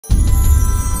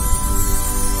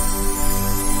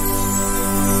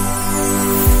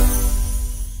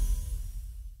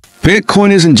Bitcoin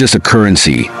isn't just a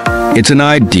currency, it's an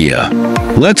idea.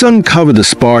 Let's uncover the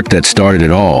spark that started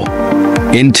it all.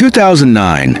 In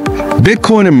 2009,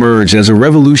 Bitcoin emerged as a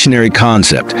revolutionary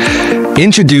concept,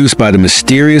 introduced by the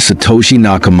mysterious Satoshi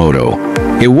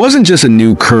Nakamoto. It wasn't just a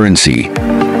new currency,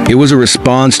 it was a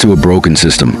response to a broken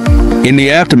system. In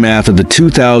the aftermath of the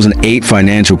 2008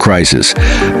 financial crisis,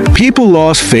 people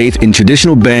lost faith in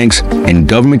traditional banks and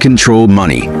government-controlled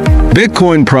money.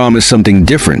 Bitcoin promised something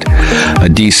different, a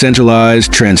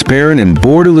decentralized, transparent, and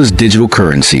borderless digital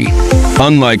currency.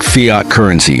 Unlike fiat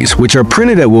currencies, which are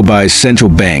printed at will by central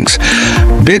banks,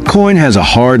 Bitcoin has a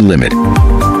hard limit.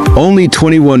 Only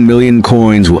 21 million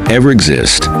coins will ever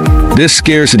exist. This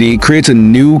scarcity creates a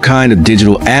new kind of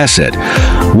digital asset,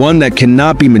 one that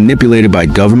cannot be manipulated by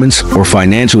governments or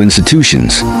financial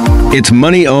institutions. It's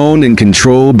money owned and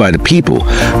controlled by the people,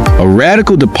 a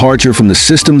radical departure from the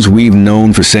systems we've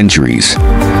known for centuries.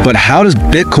 But how does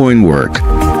Bitcoin work?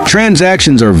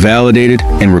 Transactions are validated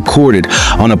and recorded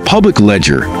on a public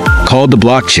ledger called the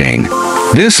blockchain.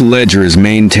 This ledger is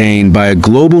maintained by a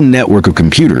global network of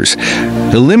computers,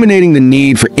 eliminating the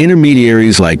need for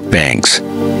intermediaries like banks.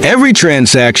 Every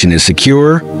transaction is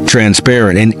secure,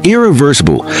 transparent, and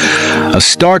irreversible, a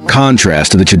stark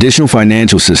contrast to the traditional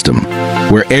financial system,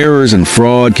 where errors and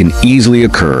fraud can easily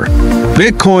occur.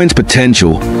 Bitcoin's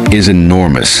potential is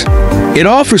enormous. It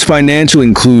offers financial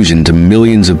inclusion to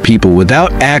millions of people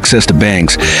without access to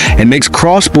banks and makes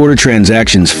cross-border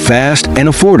transactions fast and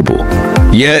affordable.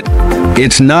 Yet,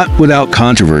 it's not without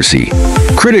controversy.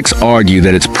 Critics argue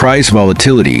that its price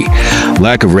volatility,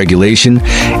 lack of regulation,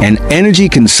 and energy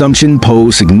consumption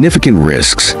pose significant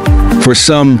risks. For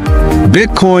some,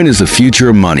 Bitcoin is the future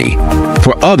of money.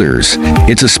 For others,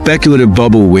 it's a speculative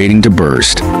bubble waiting to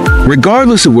burst.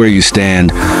 Regardless of where you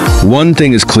stand, one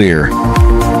thing is clear.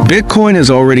 Bitcoin has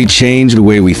already changed the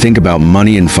way we think about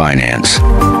money and finance.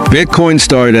 Bitcoin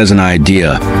started as an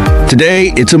idea.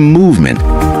 Today, it's a movement.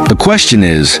 The question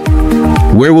is,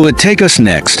 where will it take us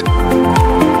next?